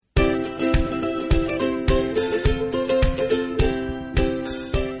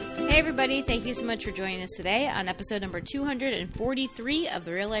everybody. Thank you so much for joining us today on episode number 243 of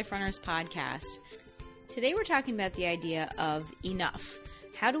the Real Life Runners podcast. Today we're talking about the idea of enough.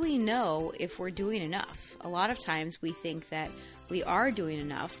 How do we know if we're doing enough? A lot of times we think that we are doing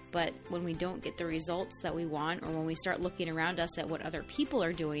enough, but when we don't get the results that we want, or when we start looking around us at what other people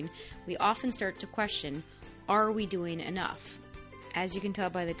are doing, we often start to question, are we doing enough? As you can tell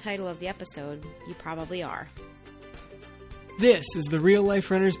by the title of the episode, you probably are. This is the Real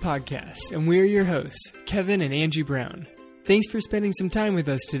Life Runners podcast, and we're your hosts, Kevin and Angie Brown. Thanks for spending some time with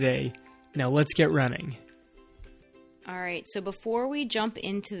us today. Now let's get running. All right, so before we jump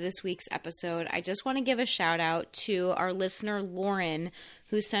into this week's episode, I just want to give a shout out to our listener, Lauren,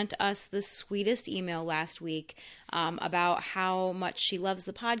 who sent us the sweetest email last week about how much she loves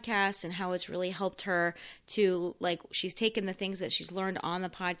the podcast and how it's really helped her to, she's taken the things that she's learned on the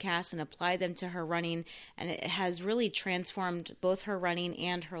podcast and applied them to her running, and it has really transformed both her running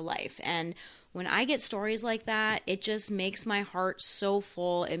and her life. And when I get stories like that, it just makes my heart so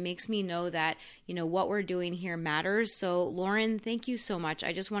full. It makes me know that, what we're doing here matters. So, Lauren, thank you so much.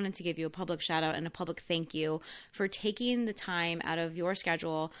 I just wanted to give you a public shout out and a public thank you for taking the time out of your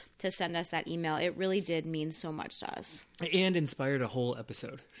schedule to send us that email. It really did mean so much to us. And inspired a whole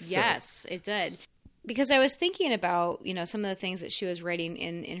episode. Yes, it did. Because I was thinking about, some of the things that she was writing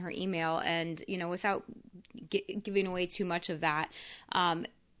in her email, and, without giving away too much of that,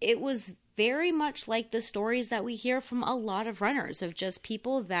 it was very much like the stories that we hear from a lot of runners, of just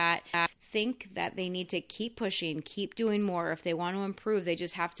people that think that they need to keep pushing, keep doing more. If they want to improve, they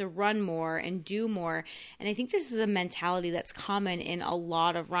just have to run more and do more. And I think this is a mentality that's common in a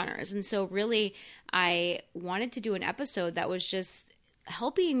lot of runners. And so really, I wanted to do an episode that was just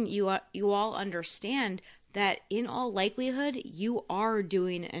helping you all understand that in all likelihood, you are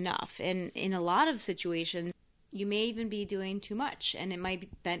doing enough. And in a lot of situations, you may even be doing too much, and it might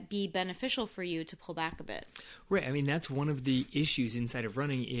be beneficial for you to pull back a bit. Right. I mean, that's one of the issues inside of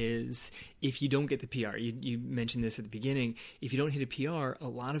running is if you don't get the PR. You mentioned this at the beginning. If you don't hit a PR, a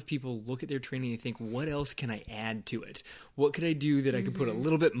lot of people look at their training and think, what else can I add to it? What could I do that I could put a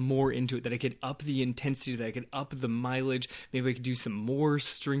little bit more into it, that I could up the intensity, that I could up the mileage? Maybe I could do some more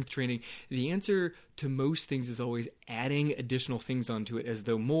strength training. The answer to most things is always adding additional things onto it, as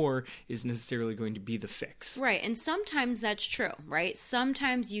though more is necessarily going to be the fix. Right. And sometimes that's true, right?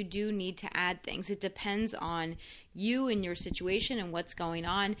 Sometimes you do need to add things. It depends on you and your situation and what's going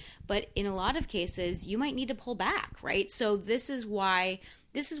on. But in a lot of cases, you might need to pull back, right? So this is where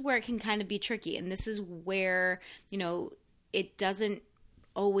it can kind of be tricky. And this is where, it doesn't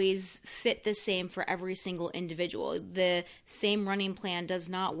always fit the same for every single individual. The same running plan does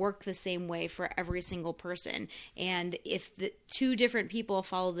not work the same way for every single person. And if the two different people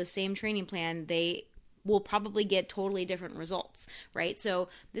follow the same training plan, they will probably get totally different results, right? So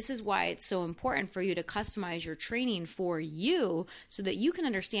this is why it's so important for you to customize your training for you so that you can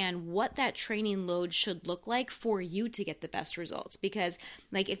understand what that training load should look like for you to get the best results. Because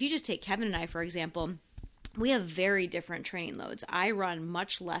if you just take Kevin and I, for example, we have very different training loads. I run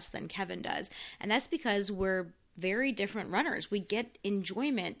much less than Kevin does, and that's because we're very different runners. We get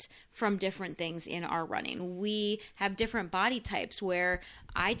enjoyment from different things in our running. We have different body types where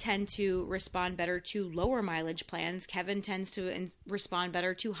I tend to respond better to lower mileage plans. Kevin tends to respond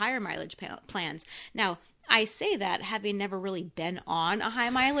better to higher mileage plans. Now, I say that having never really been on a high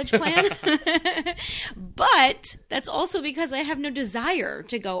mileage plan, but that's also because I have no desire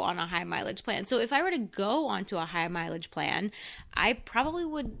to go on a high mileage plan. So if I were to go onto a high mileage plan, I probably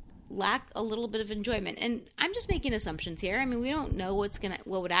would lack a little bit of enjoyment. And I'm just making assumptions here. I mean, we don't know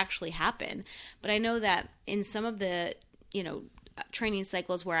what would actually happen, but I know that in some of the, training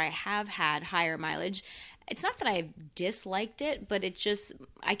cycles where I have had higher mileage, it's not that I've disliked it, but it's just,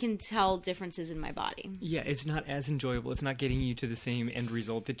 I can tell differences in my body. Yeah, it's not as enjoyable. It's not getting you to the same end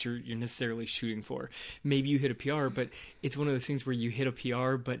result that you're necessarily shooting for. Maybe you hit a PR, but it's one of those things where you hit a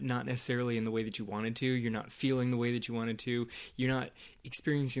PR, but not necessarily in the way that you wanted to. You're not feeling the way that you wanted to. You're not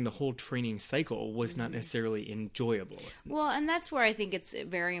experiencing the whole training cycle was not necessarily enjoyable. Well, and that's where I think it's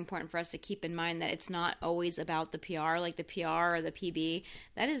very important for us to keep in mind that it's not always about the PR, like the PR or the PB.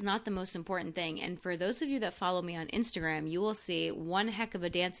 That is not the most important thing. And for those of you that follow me on Instagram, you will see one heck of a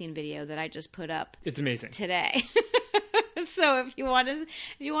dancing video that I just put up. It's amazing. Today. So if you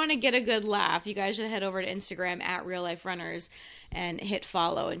want to get a good laugh, you guys should head over to Instagram at Real Life Runners and hit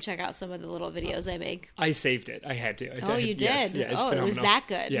follow and check out some of the little videos I make. I saved it. I had to. You did? Yes. Yeah, it's phenomenal. It was that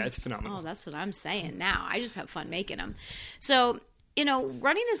good? Yeah, it's phenomenal. Oh, that's what I'm saying now. I just have fun making them. So,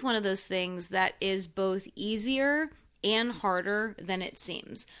 running is one of those things that is both easier and harder than it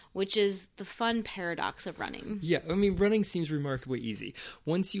seems, which is the fun paradox of running. Yeah, I mean, running seems remarkably easy.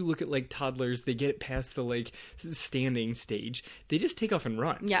 Once you look at like toddlers, they get past the like standing stage, they just take off and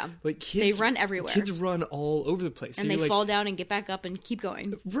run. Yeah, like kids, they run everywhere. Kids run all over the place, and so they fall down and get back up and keep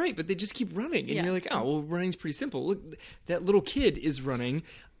going. Right, but they just keep running, and you're like, oh, well, running's pretty simple. Look, that little kid is running.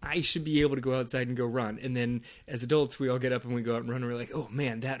 I should be able to go outside and go run. And then as adults, we all get up and we go out and run. And we're like, oh,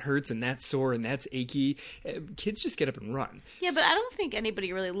 man, that hurts and that's sore and that's achy. Kids just get up and run. Yeah, but I don't think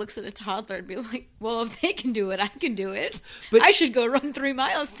anybody really looks at a toddler and be like, well, if they can do it, I can do it. But, I should go run 3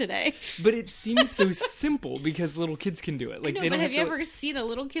 miles today. But it seems so simple because little kids can do it. Like, I know, they don't but have you to, ever seen a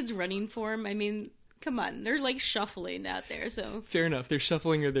little kid's running form? I mean, come on, they're like shuffling out there, so... Fair enough. They're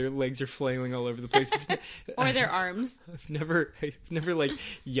shuffling or their legs are flailing all over the place. Or their arms. I've never like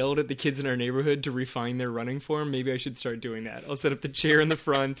yelled at the kids in our neighborhood to refine their running form. Maybe I should start doing that. I'll set up the chair in the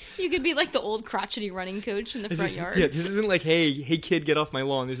front. You could be like the old crotchety running coach in the front yard. Yeah, this isn't like, hey kid, get off my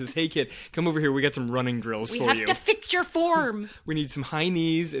lawn. This is, hey kid, come over here. We got some running drills for you. We have to fix your form. We need some high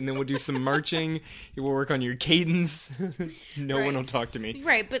knees, and then we'll do some marching. We'll work on your cadence. No one will talk to me.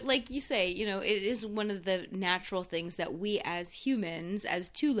 Right, but like you say, you know, it is one of the natural things that we as humans, as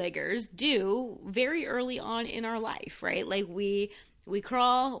two-leggers, do very early on in our life, right? Like we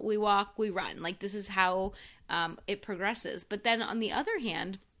crawl, we walk, we run. Like this is how it progresses. But then on the other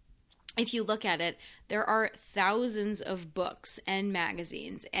hand, if you look at it, there are thousands of books and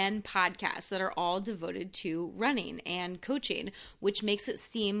magazines and podcasts that are all devoted to running and coaching, which makes it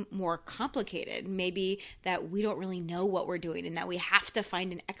seem more complicated. Maybe that we don't really know what we're doing and that we have to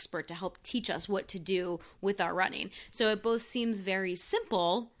find an expert to help teach us what to do with our running. So it both seems very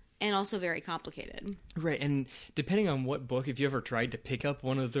simple and also very complicated. Right, and depending on what book, if you ever tried to pick up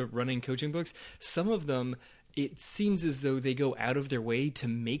one of the running coaching books, some of them, it seems as though they go out of their way to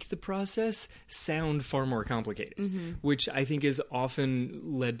make the process sound far more complicated, which I think is often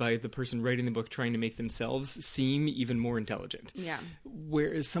led by the person writing the book trying to make themselves seem even more intelligent. Yeah.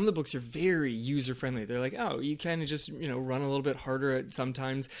 Whereas some of the books are very user-friendly. They're like, oh, you kind of just, run a little bit harder at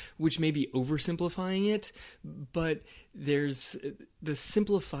sometimes, which may be oversimplifying it, but there's the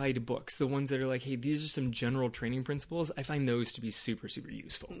simplified books, the ones that are like, hey, these are some general training principles. I find those to be super, super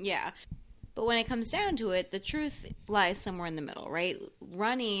useful. Yeah. But when it comes down to it, the truth lies somewhere in the middle, right?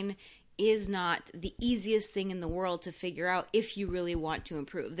 Running is not the easiest thing in the world to figure out if you really want to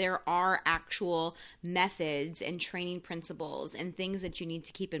improve. There are actual methods and training principles and things that you need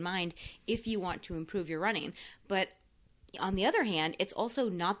to keep in mind if you want to improve your running. But on the other hand, it's also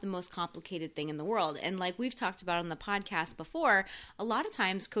not the most complicated thing in the world. And like we've talked about on the podcast before, a lot of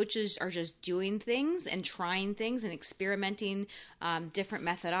times coaches are just doing things and trying things and experimenting different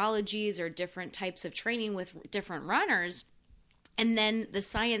methodologies or different types of training with different runners. And then the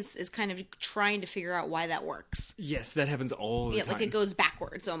science is kind of trying to figure out why that works. Yes, that happens all the time. Yeah, like it goes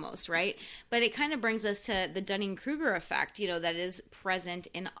backwards almost, right? But it kind of brings us to the Dunning-Kruger effect, that is present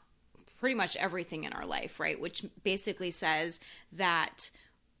in pretty much everything in our life, right? Which basically says that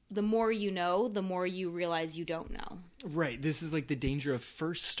the more you know, the more you realize you don't know. Right. This is like the danger of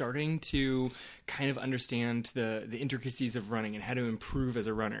first starting to kind of understand the intricacies of running and how to improve as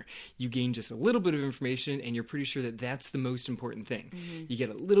a runner. You gain just a little bit of information and you're pretty sure that that's the most important thing. Mm-hmm. You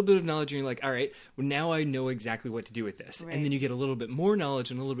get a little bit of knowledge and you're like, all right, well, now I know exactly what to do with this. Right. And then you get a little bit more knowledge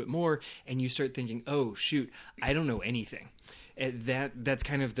and a little bit more and you start thinking, oh, shoot, I don't know anything. That's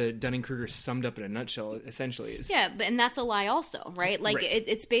kind of the Dunning-Kruger summed up in a nutshell, essentially. Yeah, and that's a lie also, right? Like, right.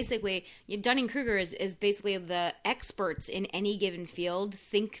 It's basically, Dunning-Kruger is basically the experts in any given field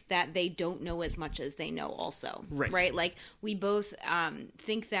think that they don't know as much as they know also, right? Like, we both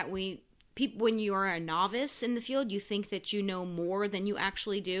think that when you're a novice in the field, you think that you know more than you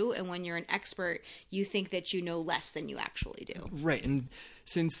actually do, and when you're an expert, you think that you know less than you actually do. Right, and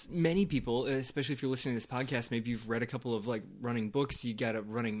since many people, especially if you're listening to this podcast, maybe you've read a couple of like running books, you got a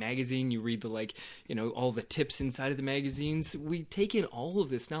running magazine, you read the all the tips inside of the magazines, we take in all of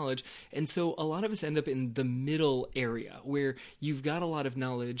this knowledge, and so a lot of us end up in the middle area where you've got a lot of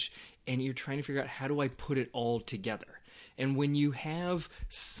knowledge and you're trying to figure out how do I put it all together. And when you have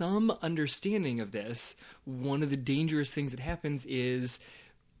some understanding of this, one of the dangerous things that happens is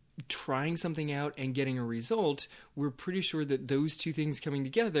trying something out and getting a result. We're pretty sure that those two things coming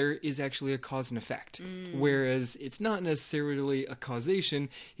together is actually a cause and effect. Whereas it's not necessarily a causation.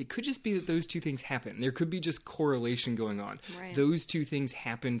 It could just be that those two things happen. There could be just correlation going on. Right. Those two things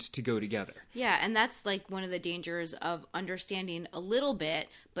happened to go together. Yeah, and that's like one of the dangers of understanding a little bit,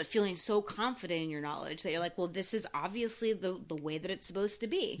 but feeling so confident in your knowledge that you're like, well, this is obviously the way that it's supposed to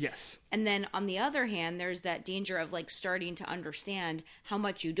be. Yes. And then on the other hand, there's that danger of like starting to understand how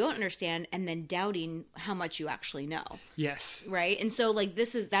much you don't don't understand and then doubting how much you actually know. Yes. Right? And so like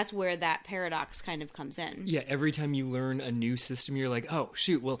that's where that paradox kind of comes in. Yeah, every time you learn a new system, you're like, oh,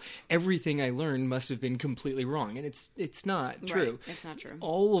 shoot, well, everything I learned must have been completely wrong. And it's not true. Right. It's not true.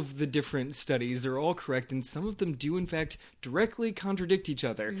 All of the different studies are all correct, and some of them do, in fact, directly contradict each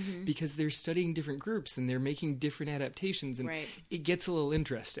other because they're studying different groups and they're making different adaptations, and it gets a little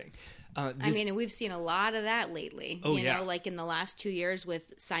interesting. I mean, and we've seen a lot of that lately. Oh, you know, like in the last 2 years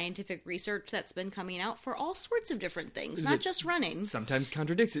with scientific research that's been coming out for all sorts of different things, not just running. Sometimes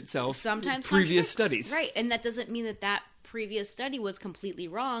contradicts itself. Sometimes previous studies. Right. And that doesn't mean that previous study was completely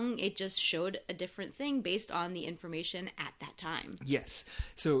wrong. It just showed a different thing based on the information at that time. Yes.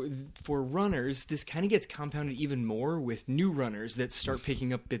 So for runners, this kind of gets compounded even more with new runners that start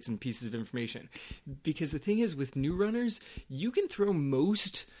picking up bits and pieces of information. Because the thing is, with new runners, you can throw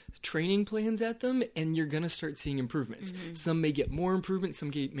most training plans at them and you're going to start seeing improvements. Some may get more improvement,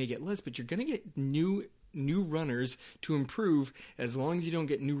 some may get less, but you're going to get new runners to improve as long as you don't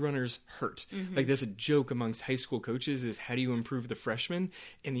get new runners hurt. Like, that's a joke amongst high school coaches, is how do you improve the freshmen?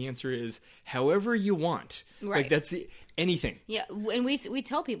 And the answer is however you want. Right. Like, that's anything. Yeah, and we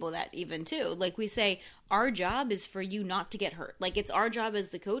tell people that even too. Like, we say our job is for you not to get hurt. Like, it's our job as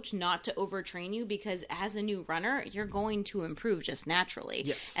the coach not to overtrain you, because as a new runner, you're going to improve just naturally.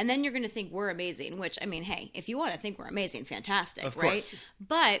 Yes. And then you're going to think we're amazing, which, I mean, hey, if you want to think we're amazing, fantastic, Of right? course.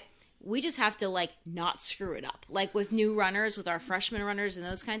 But we just have to, like, not screw it up. Like, with new runners, with our freshman runners and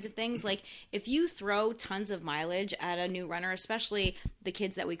those kinds of things, like, if you throw tons of mileage at a new runner, especially the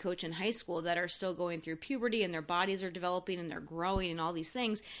kids that we coach in high school that are still going through puberty and their bodies are developing and they're growing and all these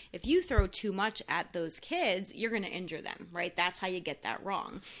things, if you throw too much at those kids, you're going to injure them, right? That's how you get that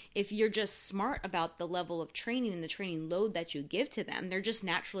wrong. If you're just smart about the level of training and the training load that you give to them, they're just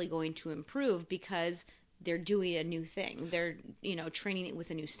naturally going to improve because they're doing a new thing. They're, training it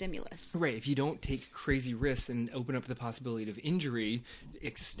with a new stimulus. Right. If you don't take crazy risks and open up the possibility of injury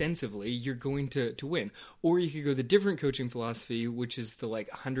extensively, you're going to win. Or you could go the different coaching philosophy, which is the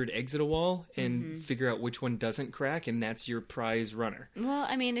 100 eggs at a wall and figure out which one doesn't crack, and that's your prize runner. Well,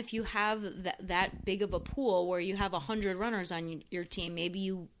 I mean, if you have that big of a pool where you have 100 runners on your team, maybe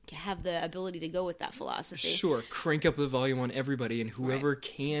you have the ability to go with that philosophy. Sure, crank up the volume on everybody, and whoever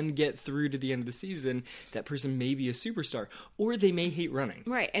can get through to the end of the season, that person may be a superstar, or they may hate running.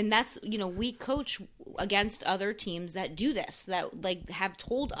 Right, and that's, we coach against other teams that do this, that have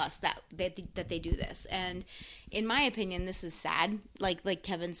told us that they do this, and in my opinion, this is sad. Like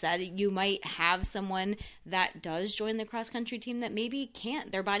Kevin said, you might have someone that does join the cross country team that maybe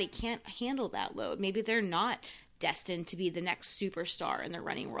their body can't handle that load. Maybe they're not destined to be the next superstar in the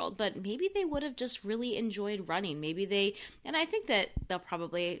running world, but maybe they would have just really enjoyed running. And I think that they'll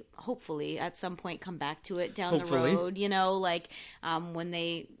probably, hopefully, at some point come back to it down the road, when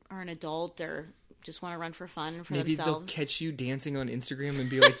they are an adult or just want to run for fun for maybe themselves. They'll catch you dancing on Instagram and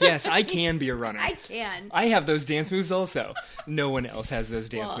be like, yes, I can be a runner. I can. I have those dance moves also. No one else has those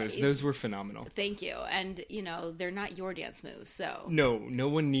dance moves. Those were phenomenal. Thank you. And, they're not your dance moves, so. No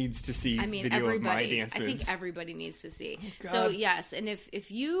one needs to see video of my dance moves. I think everybody needs to see. Oh, so, yes, and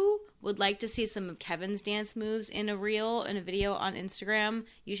if you would like to see some of Kevin's dance moves in a video on Instagram,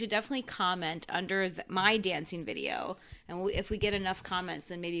 you should definitely comment under my dancing video. And if we get enough comments,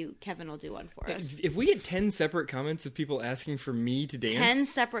 then maybe Kevin will do one for us. If we get 10 separate comments of people asking for me to dance. 10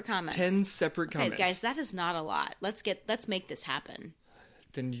 separate comments. 10 separate comments. Okay, guys, that is not a lot. Let's make this happen.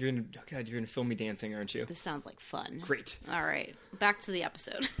 Then you're gonna film me dancing, aren't you? This sounds like fun. Great. All right, back to the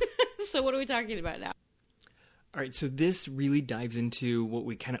episode. So what are we talking about now? All right, so this really dives into what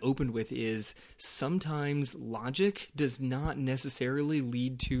we kind of opened with, is sometimes logic does not necessarily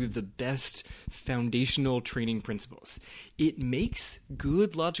lead to the best foundational training principles. It makes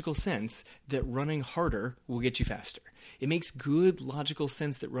good logical sense that running harder will get you faster. It makes good logical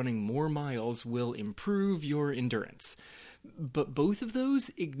sense that running more miles will improve your endurance. But both of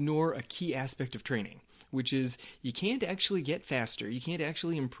those ignore a key aspect of training, which is you can't actually get faster. You can't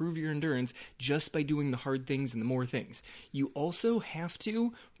actually improve your endurance just by doing the hard things and the more things. You also have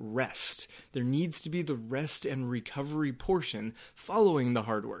to rest. There needs to be the rest and recovery portion following the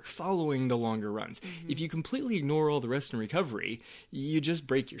hard work, following the longer runs. If you completely ignore all the rest and recovery, you just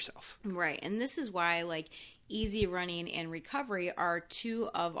break yourself. Right, and this is why, easy running and recovery are two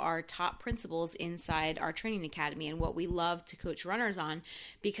of our top principles inside our training academy and what we love to coach runners on,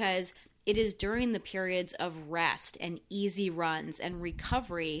 because it is during the periods of rest and easy runs and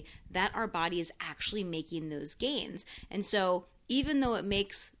recovery that our body is actually making those gains. And so even though it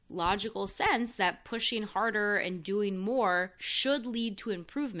makes logical sense that pushing harder and doing more should lead to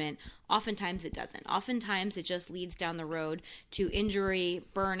improvement, oftentimes it doesn't. Oftentimes it just leads down the road to injury,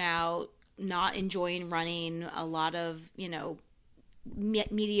 burnout, not enjoying running, a lot of,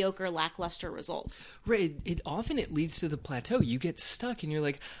 mediocre, lackluster results. Right. It leads to the plateau. You get stuck and you're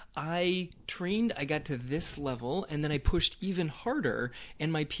like, I trained, I got to this level, and then I pushed even harder, and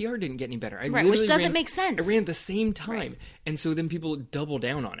my PR didn't get any better. Right, which doesn't make sense. I ran at the same time. Right. And so then people double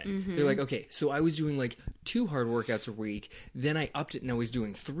down on it. Mm-hmm. They're like, okay, so I was doing like 2 hard workouts a week, then I upped it and I was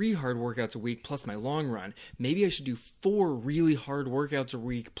doing 3 hard workouts a week plus my long run. Maybe I should do 4 really hard workouts a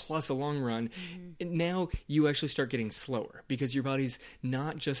week plus a long run. Mm-hmm. And now you actually start getting slower because your body's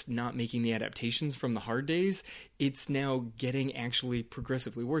not just not making the adaptations from the hard days, it's now getting actually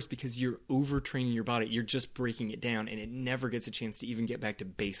progressively worse because you're overtraining your body. You're just breaking it down, and it never gets a chance to even get back to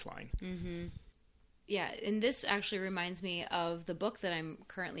baseline. Mm-hmm. Yeah, and this actually reminds me of the book that I'm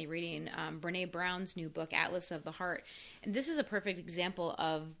currently reading, Brene Brown's new book, Atlas of the Heart. And this is a perfect example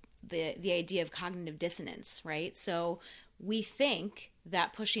of the idea of cognitive dissonance, right? So we think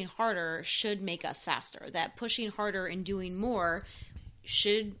that pushing harder should make us faster, that pushing harder and doing more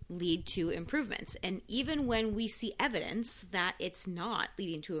should lead to improvements. And even when we see evidence that it's not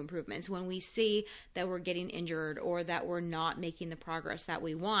leading to improvements, when we see that we're getting injured or that we're not making the progress that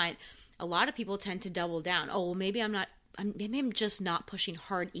we want, a lot of people tend to double down. Oh, well, maybe I'm just not pushing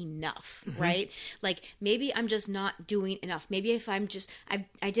hard enough, right? Like maybe I'm just not doing enough. Maybe if I'm just,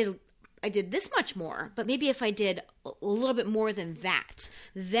 I did this much more, but maybe if I did a little bit more than that,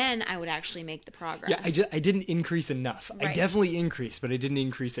 then I would actually make the progress. Yeah, I didn't increase enough. Right. I definitely increased, but I didn't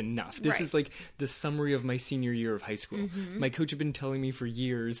increase enough. This Right. is like the summary of my senior year of high school. Mm-hmm. My coach had been telling me for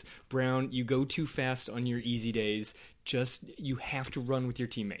years, Brown, you go too fast on your easy days. You have to run with your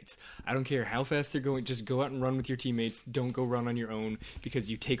teammates. I don't care how fast they're going. Just go out and run with your teammates. Don't go run on your own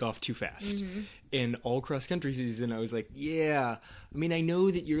because you take off too fast. Mm-hmm. And all cross country season, I was like, yeah. I mean, I know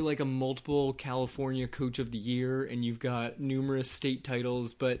that you're like a multiple California coach of the year and you've got numerous state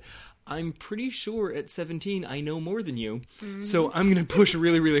titles, but I'm pretty sure at 17 I know more than you. Mm-hmm. So I'm going to push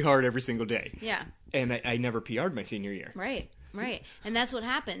really, really hard every single day. Yeah. And I never PR'd my senior year. Right. Right. And that's what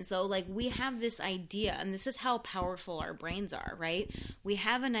happens, though. Like, we have this idea, and this is how powerful our brains are, right? We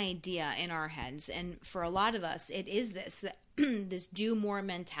have an idea in our heads, and for a lot of us, it is this do more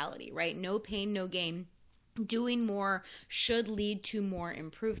mentality, right? No pain, no gain. Doing more should lead to more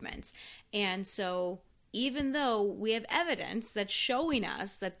improvements. And so even though we have evidence that's showing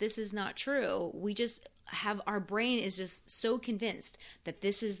us that this is not true, we just have, our brain is just so convinced that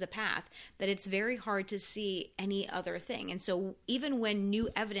this is the path that it's very hard to see any other thing. And so even when new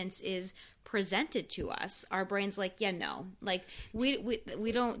evidence is presented to us, our brain's like, yeah, no, like we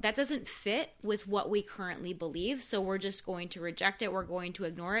don't, that doesn't fit with what we currently believe, so we're just going to reject it, we're going to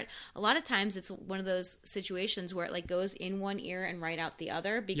ignore it. A lot of times it's one of those situations where it like goes in one ear and right out the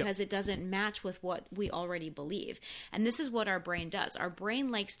other because It doesn't match with what we already believe. And this is what our brain does. Our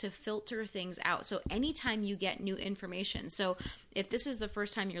brain likes to filter things out. So anytime you get new information, so if this is the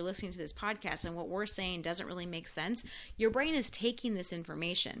first time you're listening to this podcast and what we're saying doesn't really make sense, your brain is taking this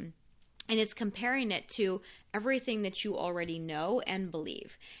information and it's comparing it to everything that you already know and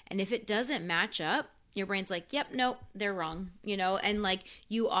believe. And if it doesn't match up, your brain's like, yep, nope, they're wrong, and like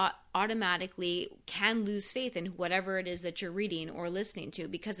you automatically can lose faith in whatever it is that you're reading or listening to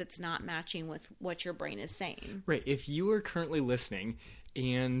because it's not matching with what your brain is saying. Right. If you are currently listening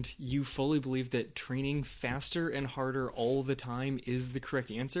and you fully believe that training faster and harder all the time is the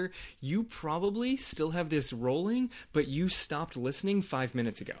correct answer, you probably still have this rolling, but you stopped listening 5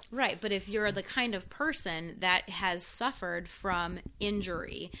 minutes ago. Right, but if you're the kind of person that has suffered from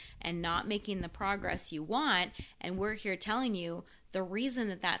injury and not making the progress you want, and we're here telling you the reason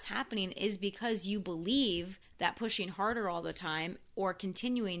that that's happening is because you believe that pushing harder all the time or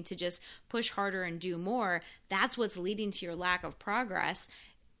continuing to just push harder and do more, that's what's leading to your lack of progress.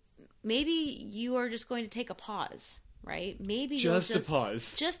 Maybe you are just going to take a pause, right? Maybe just a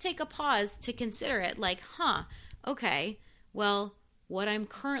pause. Just take a pause to consider it like, okay, well, what I'm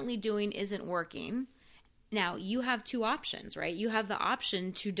currently doing isn't working. Now, you have 2 options, right? You have the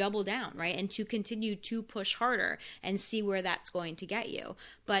option to double down, right? And to continue to push harder and see where that's going to get you.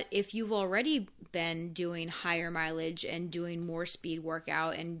 But if you've already been doing higher mileage and doing more speed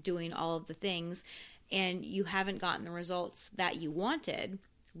workout and doing all of the things and you haven't gotten the results that you wanted,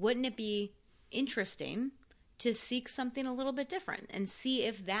 wouldn't it be interesting to seek something a little bit different and see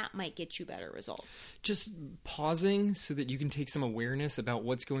if that might get you better results. Just pausing so that you can take some awareness about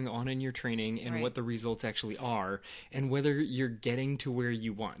what's going on in your training and what the results actually are, and whether you're getting to where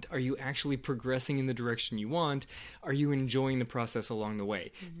you want. Are you actually progressing in the direction you want? Are you enjoying the process along the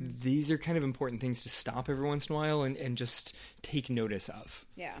way? These are kind of important things to stop every once in a while and just take notice of.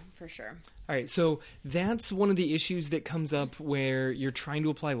 Yeah, for sure. All right, so that's one of the issues that comes up where you're trying to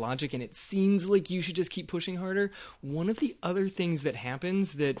apply logic and it seems like you should just keep pushing harder. One of the other things that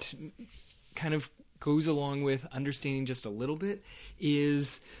happens that kind of goes along with understanding just a little bit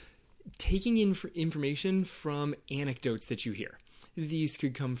is taking in information from anecdotes that you hear. These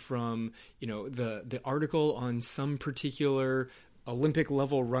could come from, the article on some particular Olympic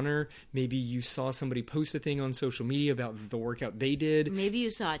level runner. Maybe you saw somebody post a thing on social media about the workout they did. Maybe you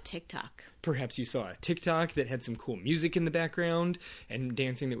saw a TikTok. Perhaps you saw a TikTok that had some cool music in the background and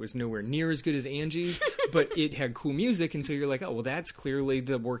dancing that was nowhere near as good as Angie's, but it had cool music, and so you're like, oh, well, that's clearly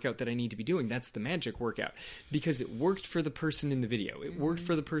the workout that I need to be doing. That's the magic workout. Because it worked for the person in the video. It worked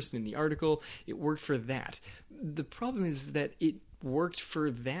for the person in the article. It worked for that. The problem is that it worked for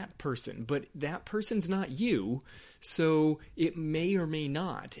that person, but that person's not you, so it may or may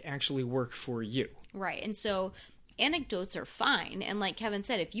not actually work for you. Right, and so anecdotes are fine. And like Kevin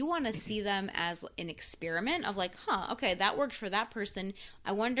said, if you want to see them as an experiment of like, okay, that worked for that person.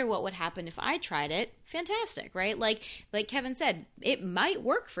 I wonder what would happen if I tried it. Fantastic, right? Like Kevin said, it might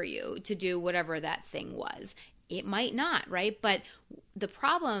work for you to do whatever that thing was. It might not, right? But the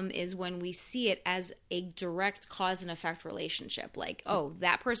problem is when we see it as a direct cause and effect relationship. Like, oh,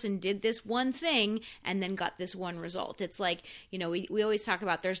 that person did this one thing and then got this one result. It's like, we always talk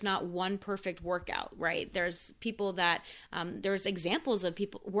about there's not one perfect workout, right? There's people that, there's examples of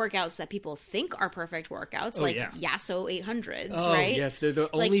workouts that people think are perfect workouts, Yasso 800s, right? Yes, they're the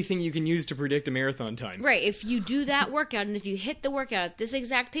only thing you can use to predict a marathon time. Right. If you do that workout and if you hit the workout at this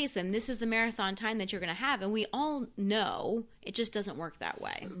exact pace, then this is the marathon time that you're going to have. And we all know it just doesn't work that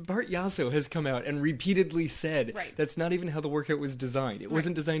way. Bart Yasso has come out and repeatedly said that's not even how the workout was designed. It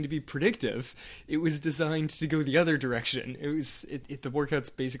wasn't designed to be predictive. It was designed to go the other direction. The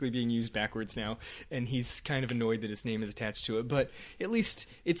workout's basically being used backwards now, and he's kind of annoyed that his name is attached to it. But at least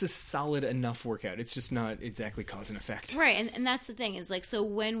it's a solid enough workout. It's just not exactly cause and effect. Right, and that's the thing is like, so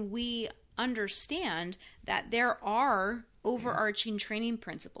when we understand that there are overarching training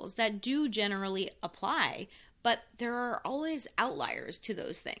principles that do generally apply, but there are always outliers to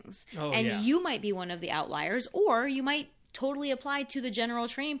those things. You might be one of the outliers, or you might totally apply to the general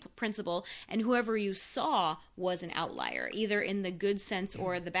training principle, and whoever you saw was an outlier, either in the good sense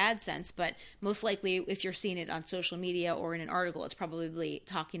or the bad sense. But most likely, if you're seeing it on social media or in an article, it's probably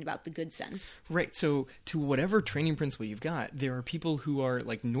talking about the good sense. Right. So to whatever training principle you've got, there are people who are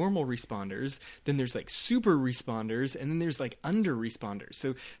like normal responders, then there's like super responders, and then there's like under responders.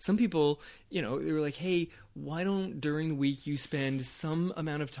 So some people, they were like, hey, why don't during the week you spend some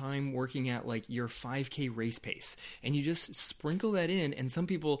amount of time working at like your 5K race pace, and you just sprinkle that in, and some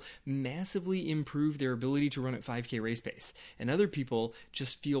people massively improve their ability to run at 5K race pace, and other people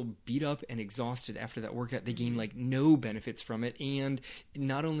just feel beat up and exhausted after that workout. They gain like no benefits from it, and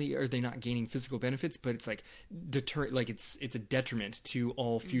not only are they not gaining physical benefits, but it's like it's a detriment to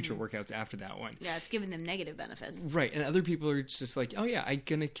all future workouts after that one. Yeah, it's giving them negative benefits. Right, and other people are just like, oh yeah, I'm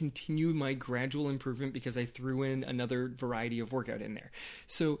gonna continue my gradual improvement because I threw in another variety of workout in there.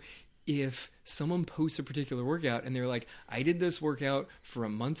 So if someone posts a particular workout and they're like, I did this workout for a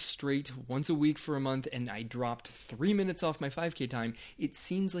month straight, once a week for a month, and I dropped 3 minutes off my 5K time, it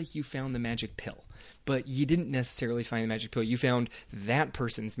seems like you found the magic pill. But you didn't necessarily find the magic pill. You found that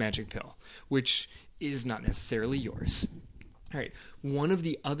person's magic pill, which is not necessarily yours. All right. One of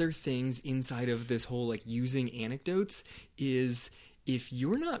the other things inside of this whole like using anecdotes is if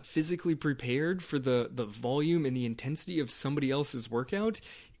you're not physically prepared for the volume and the intensity of somebody else's workout,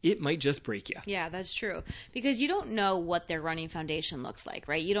 it might just break you. Yeah, that's true. Because you don't know what their running foundation looks like,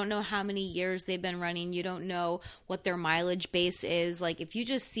 right? You don't know how many years they've been running. You don't know what their mileage base is. Like if you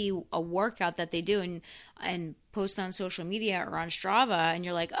just see a workout that they do and post on social media or on Strava and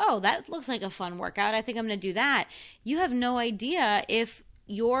you're like, oh, that looks like a fun workout, I think I'm going to do that. You have no idea if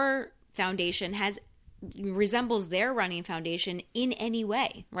your foundation resembles their running foundation in any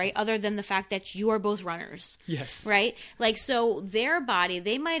way, right? Other than the fact that you are both runners. Yes. Right? Like, so their body,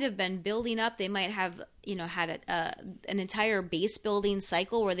 they might have been building up. They might have, had an entire base building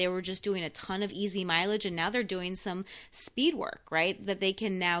cycle where they were just doing a ton of easy mileage, and now they're doing some speed work, right? That they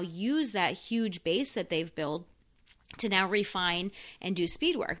can now use that huge base that they've built to now refine and do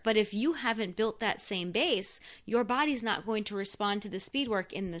speed work. But if you haven't built that same base, your body's not going to respond to the speed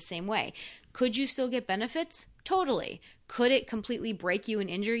work in the same way. Could you still get benefits? Totally. Could it completely break you and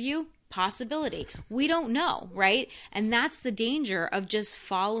injure you? Possibility. We don't know, right? And that's the danger of just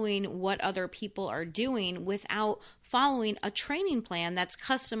following what other people are doing without following a training plan that's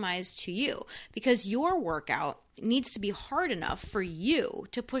customized to you, because your workout needs to be hard enough for you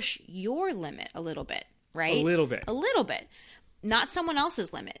to push your limit a little bit, right? A little bit. A little bit. Not someone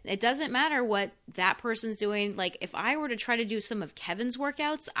else's limit. It doesn't matter what that person's doing. Like, if I were to try to do some of Kevin's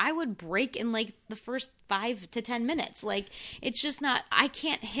workouts, I would break in like the first 5 to 10 minutes. Like, it's just not, I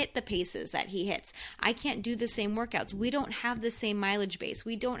can't hit the paces that he hits. I can't do the same workouts. We don't have the same mileage base.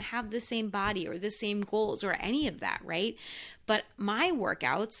 We don't have the same body or the same goals or any of that, right? But my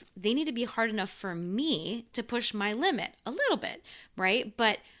workouts, they need to be hard enough for me to push my limit a little bit, right?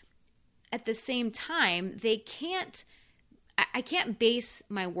 But at the same time, I can't base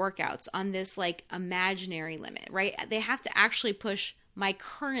my workouts on this like imaginary limit, right? They have to actually push my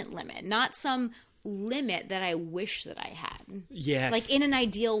current limit, not some limit that I wish that I had. Yes. Like, in an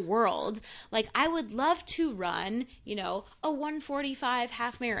ideal world, like, I would love to run, a 1:45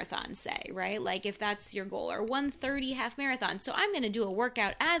 half marathon, say, right? Like, if that's your goal, or 1:30 half marathon. So I'm going to do a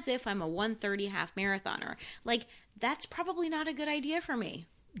workout as if I'm a 1:30 half marathoner. Like, that's probably not a good idea for me.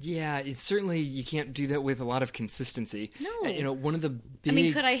 Yeah, it's certainly, you can't do that with a lot of consistency. No. One of the big... I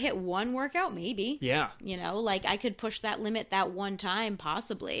mean, could I hit one workout? Maybe. Yeah. Like, I could push that limit that one time,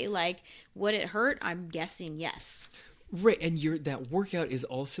 possibly. Like, would it hurt? I'm guessing yes. Right, and that workout is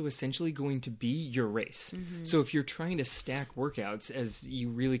also essentially going to be your race. Mm-hmm. So if you're trying to stack workouts, as you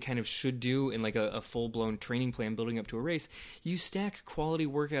really kind of should do in like a full-blown training plan building up to a race, you stack quality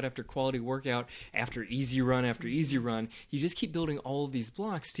workout after easy run after easy run. You just keep building all of these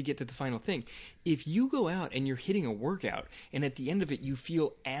blocks to get to the final thing. If you go out and you're hitting a workout, and at the end of it you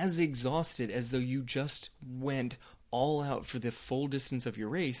feel as exhausted as though you just went all out for the full distance of your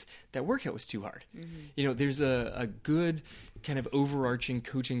race, that workout was too hard. Mm-hmm. There's a good kind of overarching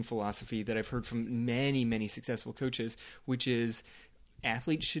coaching philosophy that I've heard from many, many successful coaches, which is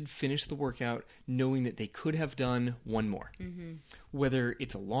athletes should finish the workout knowing that they could have done one more. Mm-hmm. Whether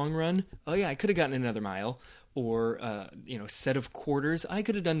it's a long run, oh yeah, I could have gotten another mile, or set of quarters, I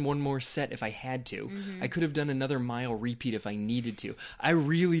could have done one more set if I had to. Mm-hmm. I could have done another mile repeat if I needed to. I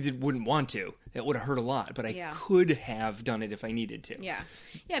really wouldn't want to. It would have hurt a lot, but I could have done it if I needed to.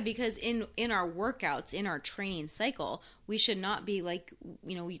 Yeah, because in our workouts, in our training cycle, we should not be like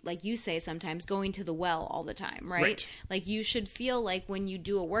you say sometimes, going to the well all the time, right? Like, you should feel like when you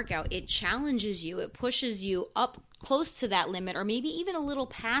do a workout, it challenges you, it pushes you up close to that limit, or maybe even a little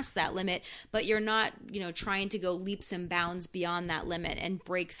past that limit, but you're not, trying to go leaps and bounds beyond that limit and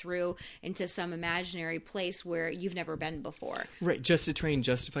break through into some imaginary place where you've never been before. Right, just to try and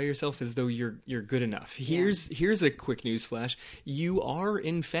justify yourself as though you're good enough. Here's a quick news flash. You are,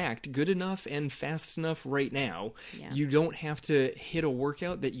 in fact, good enough and fast enough right now. Yeah. You don't have to hit a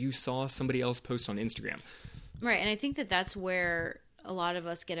workout that you saw somebody else post on Instagram. Right, and I think that's where a lot of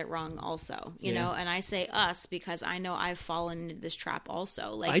us get it wrong also, you know, and I say us because I know I've fallen into this trap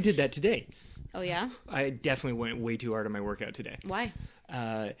also. Like, I did that today. Oh, yeah? I definitely went way too hard on my workout today. Why?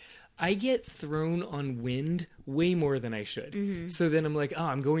 I get thrown on wind way more than I should. Mm-hmm. So then I'm like,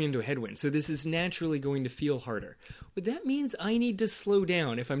 I'm going into a headwind. So this is naturally going to feel harder. But that means I need to slow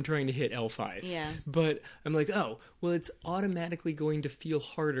down if I'm trying to hit L5. Yeah. But I'm like, well, it's automatically going to feel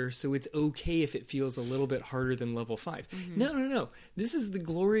harder, so it's okay if it feels a little bit harder than level 5. Mm-hmm. No. This is the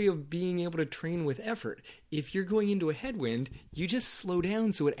glory of being able to train with effort. If you're going into a headwind, you just slow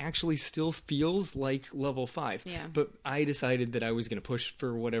down so it actually still feels like level 5. Yeah. But I decided that I was going to push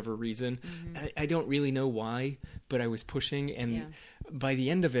for whatever reason. Mm-hmm. I don't really know why, but I was pushing, and by the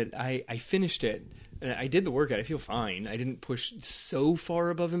end of it, I finished it. I did the workout. I feel fine. I didn't push so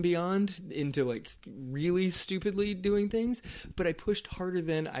far above and beyond into like really stupidly doing things, but I pushed harder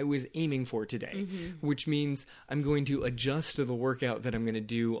than I was aiming for today, which means I'm going to adjust to the workout that I'm going to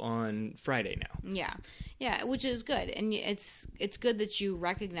do on Friday now. Yeah, which is good. And it's good that you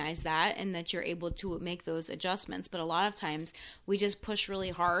recognize that and that you're able to make those adjustments. But a lot of times we just push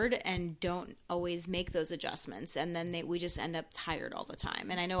really hard and don't always make those adjustments. And then we just end up tired all the time.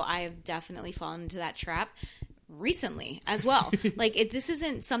 And I know I have definitely fallen into that trap recently as well. This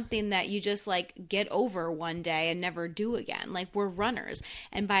isn't something that you just like get over one day and never do again. Like, we're runners,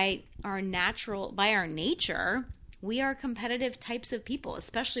 and by our nature, we are competitive types of people,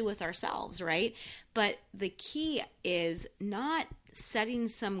 especially with ourselves, right? But the key is not setting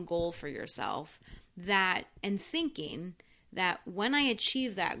some goal for yourself and thinking that when I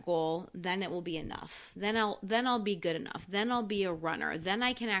achieve that goal, then it will be enough. Then I'll be good enough. Then I'll be a runner. Then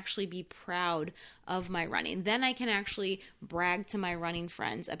I can actually be proud of my running. Then I can actually brag to my running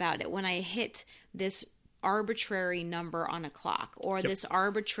friends about it. When I hit this arbitrary number on a clock, or this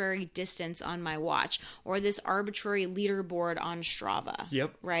arbitrary distance on my watch, or this arbitrary leaderboard on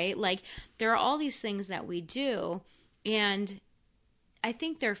Strava. Right? Like, there are all these things that we do, and I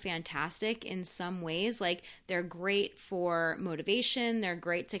think they're fantastic in some ways. Like, they're great for motivation. They're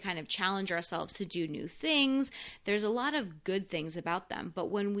great to kind of challenge ourselves to do new things. There's a lot of good things about them.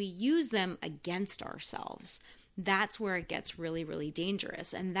 But when we use them against ourselves, that's where it gets really, really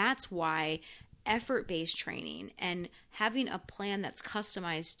dangerous. And that's why effort-based training and having a plan that's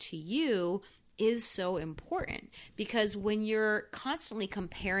customized to you is so important, because when you're constantly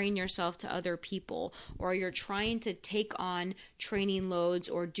comparing yourself to other people, or you're trying to take on training loads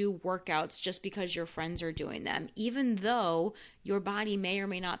or do workouts just because your friends are doing them, even though your body may or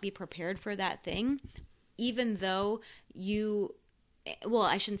may not be prepared for that thing, even though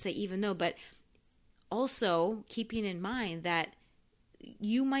I shouldn't say even though, but also keeping in mind that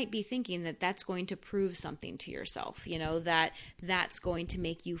you might be thinking that that's going to prove something to yourself, that that's going to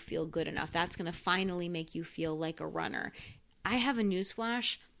make you feel good enough. That's going to finally make you feel like a runner. I have a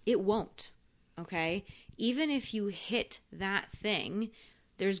newsflash. It won't. Okay. Even if you hit that thing,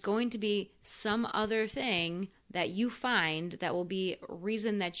 there's going to be some other thing that you find that will be a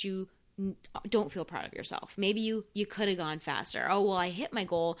reason that you don't feel proud of yourself. Maybe you could have gone faster. Oh, well, I hit my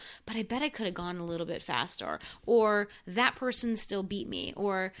goal, but I bet I could have gone a little bit faster. Or that person still beat me.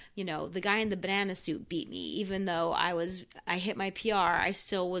 Or, the guy in the banana suit beat me. Even though I hit my PR, I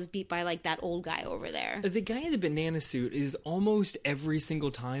still was beat by like that old guy over there. The guy in the banana suit is almost every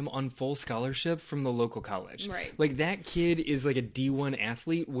single time on full scholarship from the local college. Right. Like, that kid is like a D1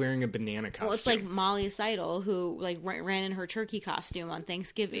 athlete wearing a banana costume. Well, it's like Molly Seidel, who like ran in her turkey costume on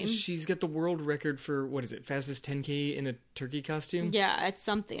Thanksgiving. She's got the world record for, what is it, fastest 10K in a turkey costume? Yeah, it's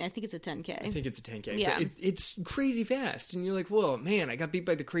something. I think it's a 10K. I think it's a 10K. Yeah. But it's crazy fast. And you're like, whoa, man, I got beat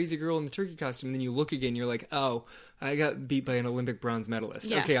by the crazy girl in the turkey costume. And then you look again, you're like, oh, I got beat by an Olympic bronze medalist.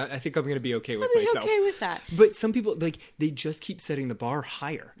 Yeah. Okay, I think I'm going to be okay with I'll be myself. okay with that. But some people, like, they just keep setting the bar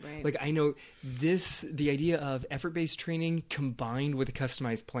higher. Right. Like, I know the idea of effort-based training combined with a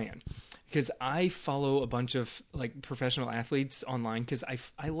customized plan. Because I follow a bunch of like professional athletes online, because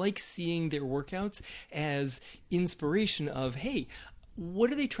I like seeing their workouts as inspiration of, hey, what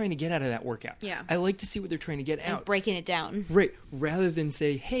are they trying to get out of that workout? Yeah. I like to see what they're trying to get out. And breaking it down. Right. Rather than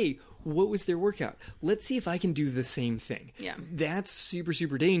say, hey, what was their workout? Let's see if I can do the same thing. Yeah. That's super,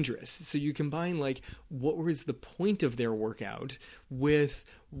 super dangerous. So you combine like, what was the point of their workout with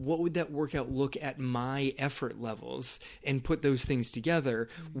what would that workout look at my effort levels, and put those things together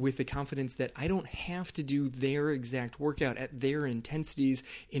with the confidence that I don't have to do their exact workout at their intensities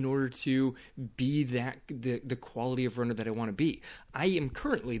in order to be the quality of runner that I want to be. I am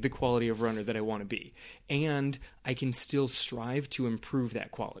currently the quality of runner that I want to be, and I can still strive to improve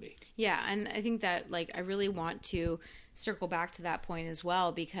that quality. Yeah, and I think that like I really want to circle back to that point as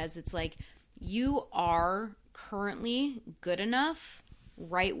well, because it's like you are currently good enough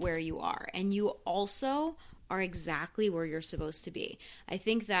right where you are, and you also are exactly where you're supposed to be. I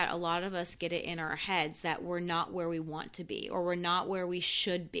think that a lot of us get it in our heads that we're not where we want to be, or we're not where we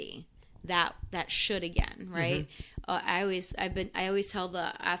should be. That should again, right? Mm-hmm. I always tell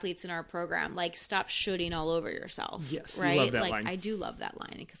the athletes in our program, like, stop shooting all over yourself. Yes, right. You love that like line. I do love that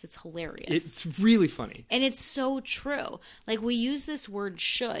line because it's hilarious. It's really funny, and it's so true. Like, we use this word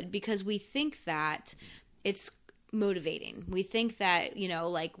 "should" because we think that it's motivating. We think that,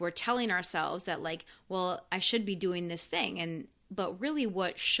 like, we're telling ourselves that, like, well, I should be doing this thing, but really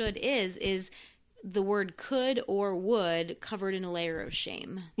what "should" is the word "could" or "would" covered in a layer of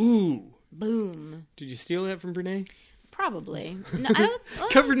shame. Ooh. Boom. Did you steal that from Brene? Probably. No, I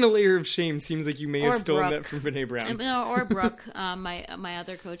don't. Covered in a layer of shame seems like you may have stolen Brooke. that from Brene Brown. No, or Brooke, my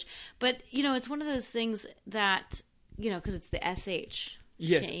other coach. But, it's one of those things that, because it's the SH.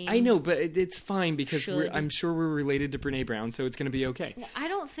 Yes, shame. I know, but it's fine because Should. I'm sure we're related to Brene Brown, so it's going to be okay. Well, I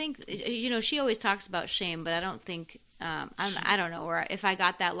don't think, she always talks about shame, but I don't think, I don't know if I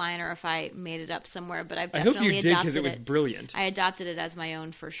got that line or if I made it up somewhere, but I've definitely I hope you did, because adopted it was brilliant. I adopted it as my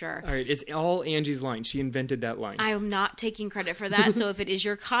own for sure. All right, it's all Angie's line. She invented that line. I am not taking credit for that, so if it is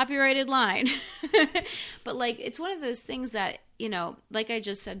your copyrighted line. But, like, it's one of those things that, like I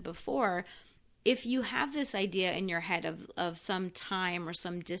just said before, if you have this idea in your head of some time or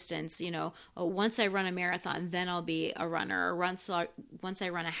some distance, once I run a marathon, then I'll be a runner, or once I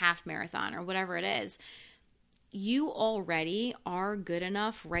run a half marathon or whatever it is, you already are good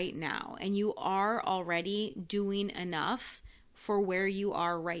enough right now, and you are already doing enough for where you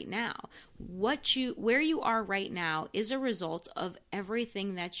are right now. Where you are right now is a result of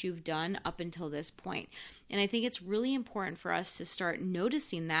everything that you've done up until this point. And I think it's really important for us to start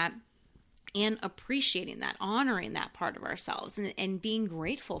noticing that and appreciating that, honoring that part of ourselves, and being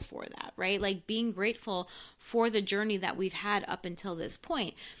grateful for that, right? Like being grateful for the journey that we've had up until this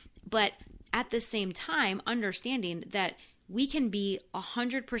point. But at the same time, understanding that we can be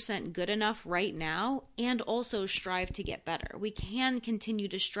 100% good enough right now and also strive to get better. We can continue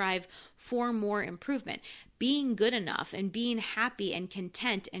to strive for more improvement. Being good enough and being happy and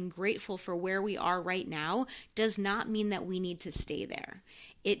content and grateful for where we are right now does not mean that we need to stay there.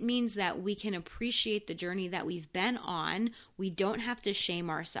 It means that we can appreciate the journey that we've been on. We don't have to shame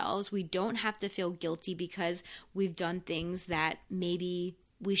ourselves. We don't have to feel guilty because we've done things that maybe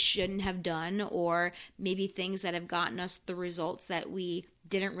we shouldn't have done, or maybe things that have gotten us the results that we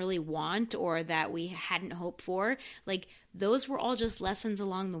didn't really want or that we hadn't hoped for. Like, those were all just lessons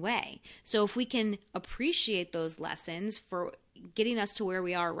along the way. So if we can appreciate those lessons for getting us to where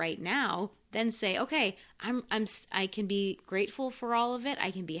we are right now, then say, okay, I can be grateful for all of it.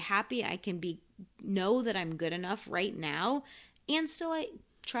 I can be happy. I can know that I'm good enough right now, and still I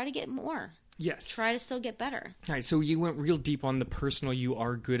try to get more. Yes. Try to still get better. All right, so you went real deep on the personal you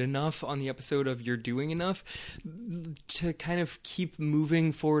are good enough on the episode of You're Doing Enough. To kind of keep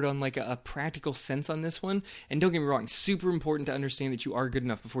moving forward on like a practical sense on this one, and don't get me wrong, super important to understand that you are good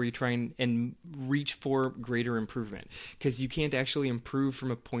enough before you try and reach for greater improvement, because you can't actually improve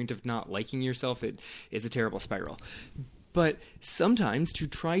from a point of not liking yourself. It is a terrible spiral. But sometimes to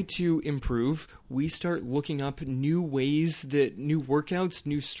try to improve, we start looking up new ways, new workouts,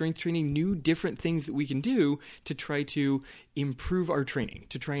 new strength training, new different things that we can do to try to improve our training,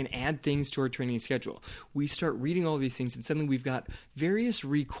 to try and add things to our training schedule. We start reading all these things, and suddenly we've got various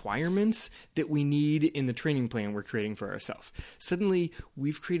requirements that we need in the training plan we're creating for ourselves. Suddenly,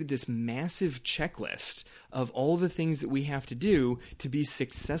 we've created this massive checklist of all the things that we have to do to be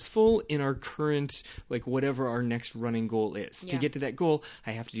successful in our current, like whatever our next running goal is. Yeah. To get to that goal,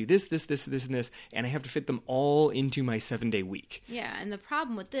 I have to do this, this, this, this, and this, and I have to fit them all into my 7-day week. Yeah, and the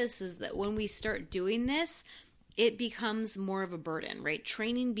problem with this is that when we start doing this, it becomes more of a burden, right?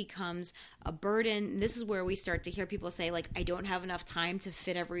 Training becomes a burden. This is where we start to hear people say, like, I don't have enough time to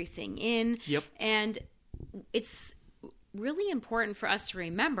fit everything in. Yep. And it's really important for us to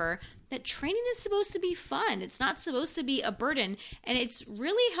remember that training is supposed to be fun. It's not supposed to be a burden. And it's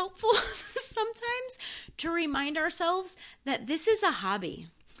really helpful sometimes to remind ourselves that this is a hobby.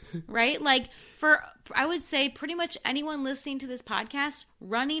 Right? Like, I would say pretty much anyone listening to this podcast,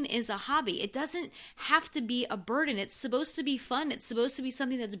 running is a hobby. It doesn't have to be a burden. It's supposed to be fun. It's supposed to be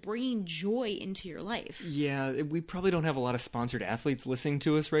something that's bringing joy into your life. Yeah, we probably don't have a lot of sponsored athletes listening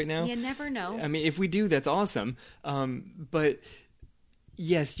to us right now. You never know. I mean, if we do, that's awesome. But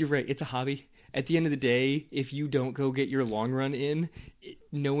yes, you're right. It's a hobby. At the end of the day, if you don't go get your long run in,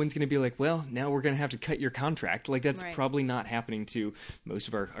 no one's going to be like, well, now we're going to have to cut your contract. Like, that's right. Probably not happening to most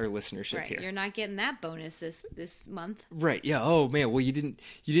of our listenership right. here. You're not getting that bonus this month. Right. Yeah. Oh, man. Well, you didn't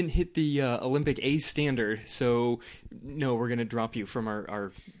hit the Olympic A standard, so no, we're going to drop you from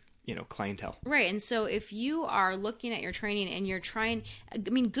our clientele. Right. And so if you are looking at your training and you're trying,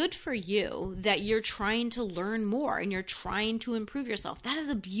 good for you that you're trying to learn more and you're trying to improve yourself. That is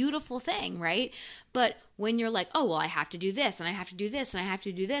a beautiful thing, right? But when you're like, oh, well, I have to do this and I have to do this and I have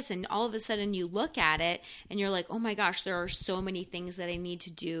to do this, and all of a sudden you look at it and you're like, oh my gosh, there are so many things that I need to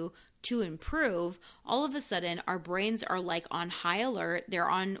do to improve. All of a sudden our brains are like on high alert. They're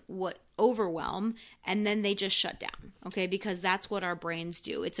on overwhelm, and then they just shut down. Okay. Because that's what our brains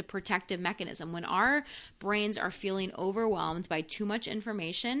do. It's a protective mechanism. When our brains are feeling overwhelmed by too much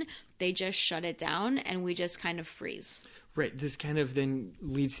information, they just shut it down and we just kind of freeze. Right. This kind of then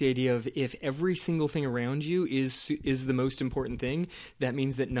leads to the idea of, if every single thing around you is the most important thing, that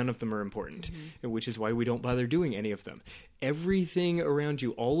means that none of them are important, which is why we don't bother doing any of them. Everything around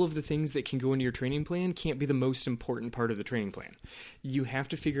you, all of the things that can go into your training plan, can't be the most important part of the training plan. You have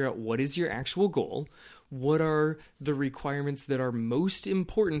to figure out what is your actual goal. What are the requirements that are most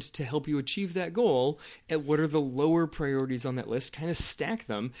important to help you achieve that goal? And what are the lower priorities on that list? Kind of stack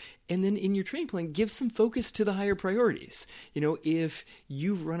them. And then in your training plan, give some focus to the higher priorities. If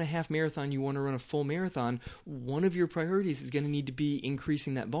you've run a half marathon, you want to run a full marathon, one of your priorities is going to need to be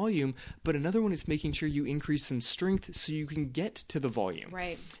increasing that volume. But another one is making sure you increase some strength so you can get to the volume.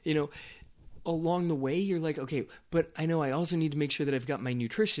 Right. Along the way, you're like, okay, but I know I also need to make sure that I've got my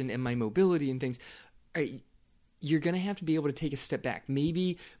nutrition and my mobility and things. Right, you're going to have to be able to take a step back.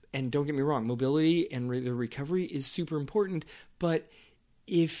 Maybe, and don't get me wrong, mobility and the recovery is super important, but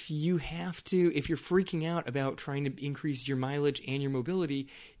if you're freaking out about trying to increase your mileage and your mobility,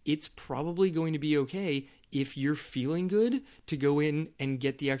 it's probably going to be okay if you're feeling good to go in and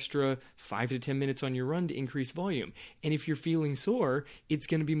get the extra 5 to 10 minutes on your run to increase volume. And if you're feeling sore, it's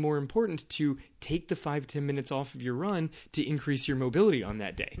going to be more important to take the 5 to 10 minutes off of your run to increase your mobility on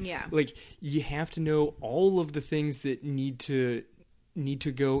that day. Yeah. Like, you have to know all of the things that need to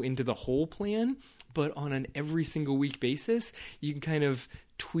go into the whole plan, but on an every single week basis, you can kind of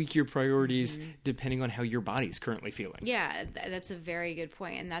tweak your priorities depending on how your body's currently feeling. Yeah, that's a very good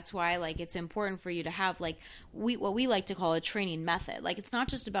point. And that's why, like, it's important for you to have, like, what we like to call a training method. Like, it's not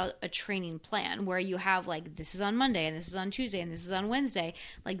just about a training plan where you have, like, this is on Monday and this is on Tuesday and this is on Wednesday.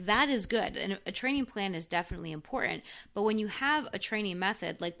 Like, that is good. And a training plan is definitely important. But when you have a training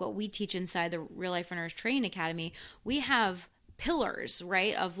method, like what we teach inside the Real Life Runners Training Academy, we have pillars,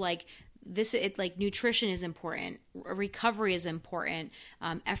 right, of, like, like nutrition is important, recovery is important,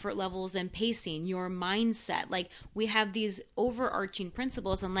 effort levels and pacing, your mindset. Like, we have these overarching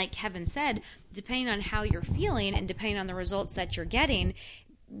principles, and like Kevin said, depending on how you're feeling and depending on the results that you're getting,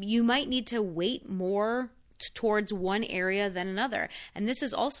 you might need to weight more towards one area than another. And this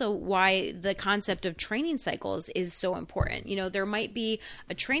is also why the concept of training cycles is so important. You know, there might be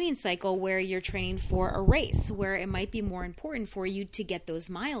a training cycle where you're training for a race, where it might be more important for you to get those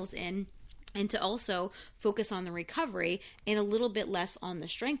miles in and to also focus on the recovery and a little bit less on the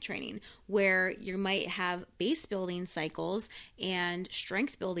strength training, where you might have base building cycles and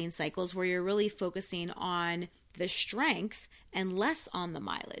strength building cycles where you're really focusing on the strength and less on the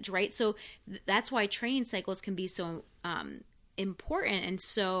mileage, right? So that's why training cycles can be so important and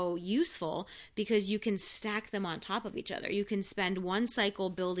so useful, because you can stack them on top of each other. You can spend one cycle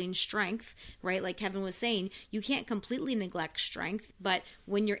building strength, right? Like Kevin was saying, you can't completely neglect strength, but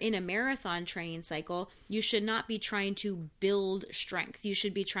when you're in a marathon training cycle, you should not be trying to build strength. You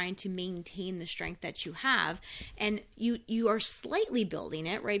should be trying to maintain the strength that you have. And you are slightly building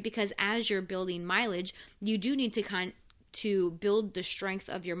it, right? Because as you're building mileage, you do need to build the strength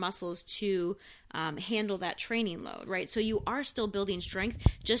of your muscles to handle that training load, right? So you are still building strength,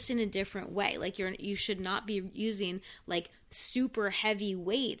 just in a different way. Like, you should not be using like super heavy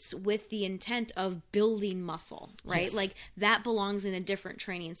weights with the intent of building muscle, right? Yes. Like, that belongs in a different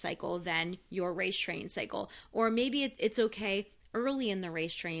training cycle than your race training cycle. Or maybe it's okay early in the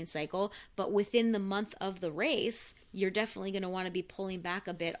race training cycle, but within the month of the race, you're definitely going to want to be pulling back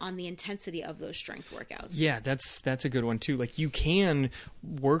a bit on the intensity of those strength workouts. Yeah, that's a good one too. Like, you can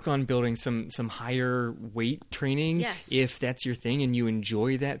work on building some higher weight training. Yes. If that's your thing and you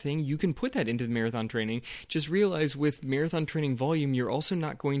enjoy that thing, you can put that into the marathon training. Just realize with marathon training volume, you're also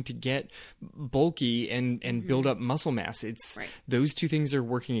not going to get bulky and build up muscle mass. It's right. Those two things are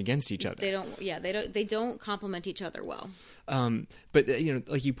working against each other. They don't complement each other well. But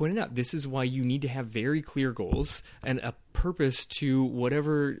like you pointed out, this is why you need to have very clear goals and a purpose to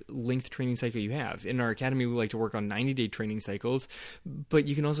whatever length training cycle you have. In our academy, we like to work on 90-day training cycles, but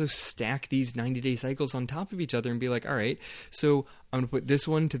you can also stack these 90-day cycles on top of each other and be like, all right, so I'm going to put this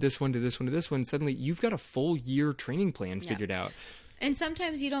one to this one to this one to this one. Suddenly, you've got a full year training plan figured out. And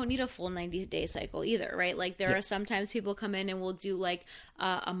sometimes you don't need a full 90-day cycle either, right? Like, there are sometimes people come in and we'll do like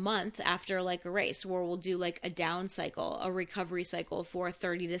a month after like a race, where we'll do like a down cycle, a recovery cycle for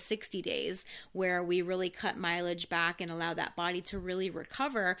 30 to 60 days, where we really cut mileage back and allow that body to really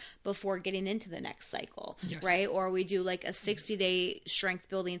recover before getting into the next cycle, right? Or we do like a 60-day strength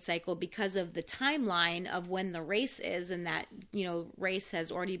building cycle because of the timeline of when the race is, and that, race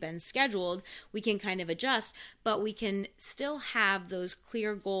has already been scheduled. We can kind of adjust, but we can still have those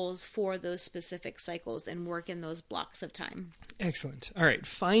clear goals for those specific cycles and work in those blocks of time. Excellent. All right.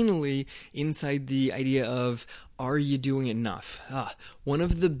 Finally, inside the idea of, are you doing enough? One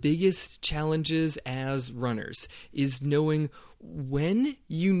of the biggest challenges as runners is knowing when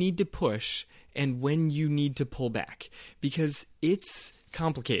you need to push and when you need to pull back, because it's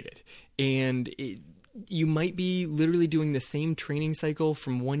complicated. And you might be literally doing the same training cycle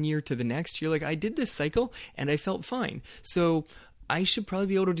from one year to the next. You're like, I did this cycle and I felt fine, so I should probably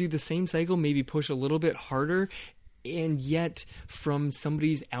be able to do the same cycle, maybe push a little bit harder. And yet, from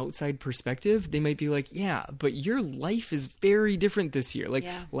somebody's outside perspective, they might be like, yeah, but your life is very different this year. Like,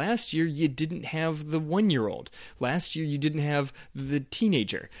 last year, you didn't have the 1-year-old. Last year, you didn't have the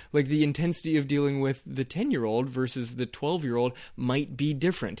teenager. Like, the intensity of dealing with the 10-year-old versus the 12-year-old might be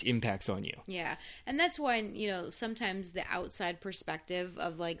different impacts on you. Yeah. And that's when, sometimes the outside perspective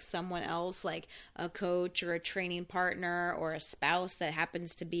of like someone else, like a coach or a training partner or a spouse that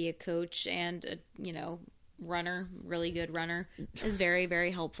happens to be a coach and, runner, really good runner, is very,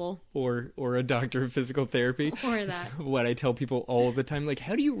 very helpful. Or a doctor of physical therapy. Or that. What I tell people all the time, like,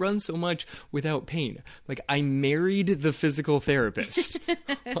 how do you run so much without pain? Like, I married the physical therapist.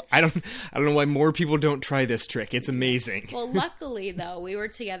 I don't know why more people don't try this trick. It's amazing. Well, luckily, though, we were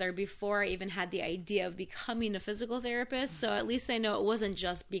together before I even had the idea of becoming a physical therapist, so at least I know it wasn't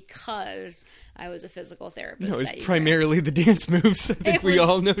just because I was a physical therapist. No, it's primarily the dance moves. I think we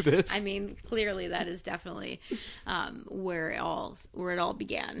all know this. I mean, clearly that is definitely where it all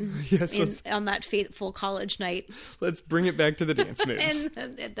began. Yes, on that fateful college night. Let's bring it back to the dance moves.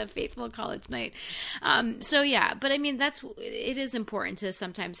 And the fateful college night. So yeah, but I mean, it is important to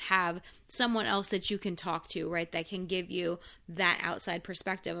sometimes have someone else that you can talk to, right? That can give you that outside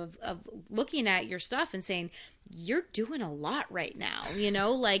perspective of looking at your stuff and saying, you're doing a lot right now,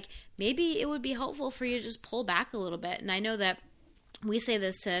 like maybe it would be helpful for you to just pull back a little bit. And I know that we say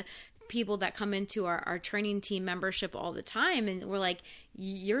this to people that come into our training team membership all the time, and we're like,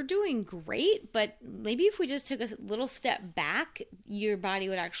 you're doing great, but maybe if we just took a little step back, your body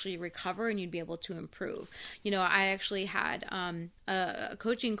would actually recover and you'd be able to improve. I actually had a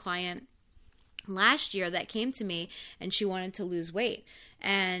coaching client last year that came to me and she wanted to lose weight.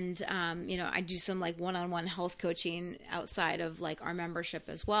 And, I do some like one-on-one health coaching outside of like our membership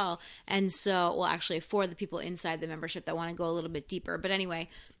as well. And so, well, actually for the people inside the membership that want to go a little bit deeper. But anyway,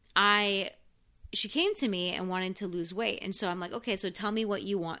 she came to me and wanted to lose weight. And so I'm like, okay, so tell me what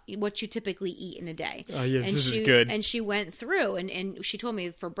you typically eat in a day. Oh, yes, and this is good. And she went through and she told me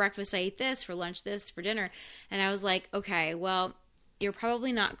for breakfast, I eat this, for lunch, this, for dinner. And I was like, okay, well, you're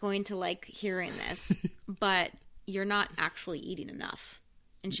probably not going to like hearing this, but you're not actually eating enough.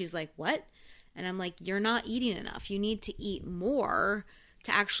 And she's like, what? And I'm like, you're not eating enough. You need to eat more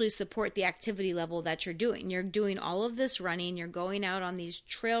to actually support the activity level that you're doing. You're doing all of this running. You're going out on these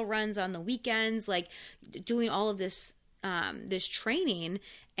trail runs on the weekends, like doing all of this training,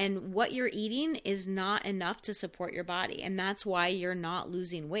 and what you're eating is not enough to support your body. And that's why you're not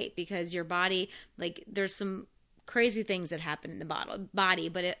losing weight, because your body, like there's some crazy things that happen in the body,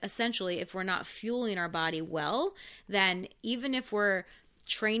 but essentially if we're not fueling our body well, then even if we're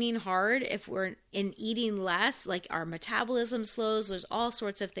training hard, if we're eating less, like our metabolism slows, there's all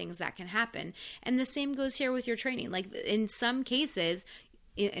sorts of things that can happen. And the same goes here with your training. Like in some cases,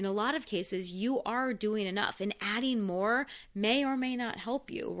 in a lot of cases, you are doing enough, and adding more may or may not help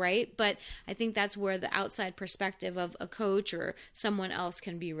you, right? But I think that's where the outside perspective of a coach or someone else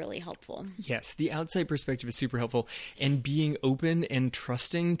can be really helpful. Yes, the outside perspective is super helpful, and being open and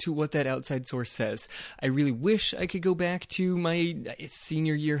trusting to what that outside source says. I really wish I could go back to my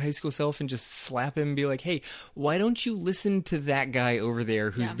senior year high school self and just slap him and be like, hey, why don't you listen to that guy over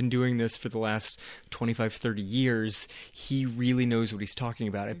there who's been doing this for the last 25, 30 years? He really knows what he's talking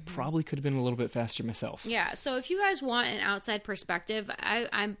about. I probably could have been a little bit faster myself. Yeah. So if you guys want an outside perspective,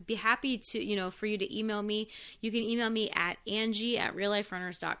 I'd be happy to, for you to email me. You can email me at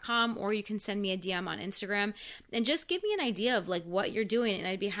Angie@realliferunners.com, or you can send me a DM on Instagram and just give me an idea of like what you're doing. And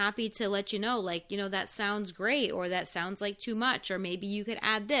I'd be happy to let you know, like, that sounds great, or that sounds like too much, or maybe you could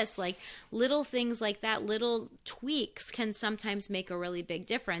add this. Like little things like that, little tweaks can sometimes make a really big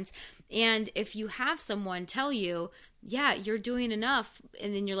difference. And if you have someone tell you, yeah, you're doing enough,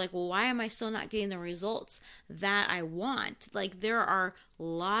 and then you're like, well, why am I still not getting the results that I want? Like there are a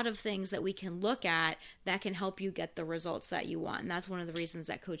lot of things that we can look at that can help you get the results that you want. And that's one of the reasons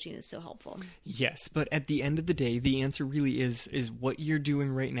that coaching is so helpful. Yes, but at the end of the day, the answer really is what you're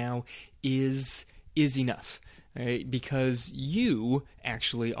doing right now is enough. Right? Because you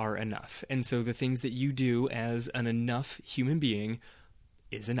actually are enough. And so the things that you do as an enough human being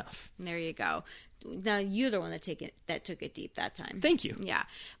is enough. There you go. Now you're the one that took it deep that time. Thank you. Yeah.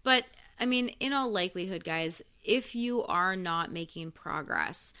 But I mean, in all likelihood, guys, if you are not making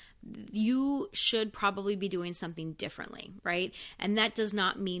progress, you should probably be doing something differently, right? And that does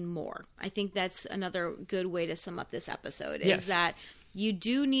not mean more. I think that's another good way to sum up this episode, is that you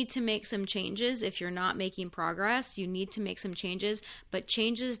do need to make some changes. If you're not making progress, you need to make some changes, but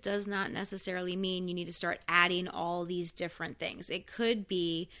changes does not necessarily mean you need to start adding all these different things. It could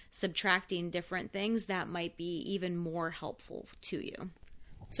be subtracting different things that might be even more helpful to you.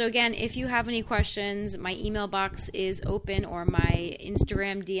 So again, if you have any questions, my email box is open, or my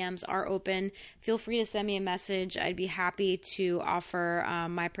Instagram DMs are open. Feel free to send me a message. I'd be happy to offer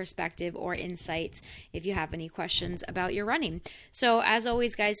my perspective or insight if you have any questions about your running. So as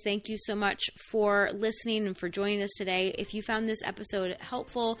always, guys, thank you so much for listening and for joining us today. If you found this episode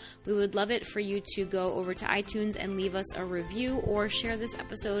helpful, we would love it for you to go over to iTunes and leave us a review, or share this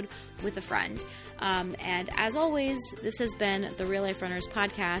episode with a friend. And as always, this has been the Real Life Runners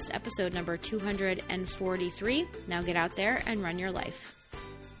Podcast. Podcast, episode number 243. Now get out there and run your life.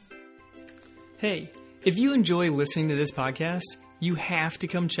 Hey, if you enjoy listening to this podcast, you have to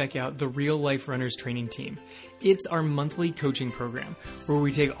come check out the Real Life Runners Training Team. It's our monthly coaching program where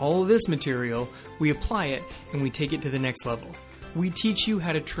we take all of this material, we apply it, and we take it to the next level. We teach you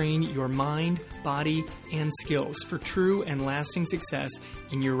how to train your mind, body, and skills for true and lasting success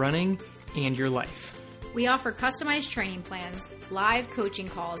in your running and your life. We offer customized training plans, live coaching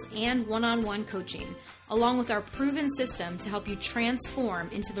calls, and one-on-one coaching, along with our proven system to help you transform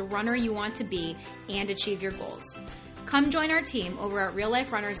into the runner you want to be and achieve your goals. Come join our team over at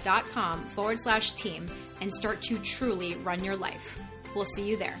realliferunners.com/team and start to truly run your life. We'll see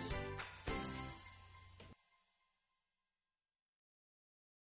you there.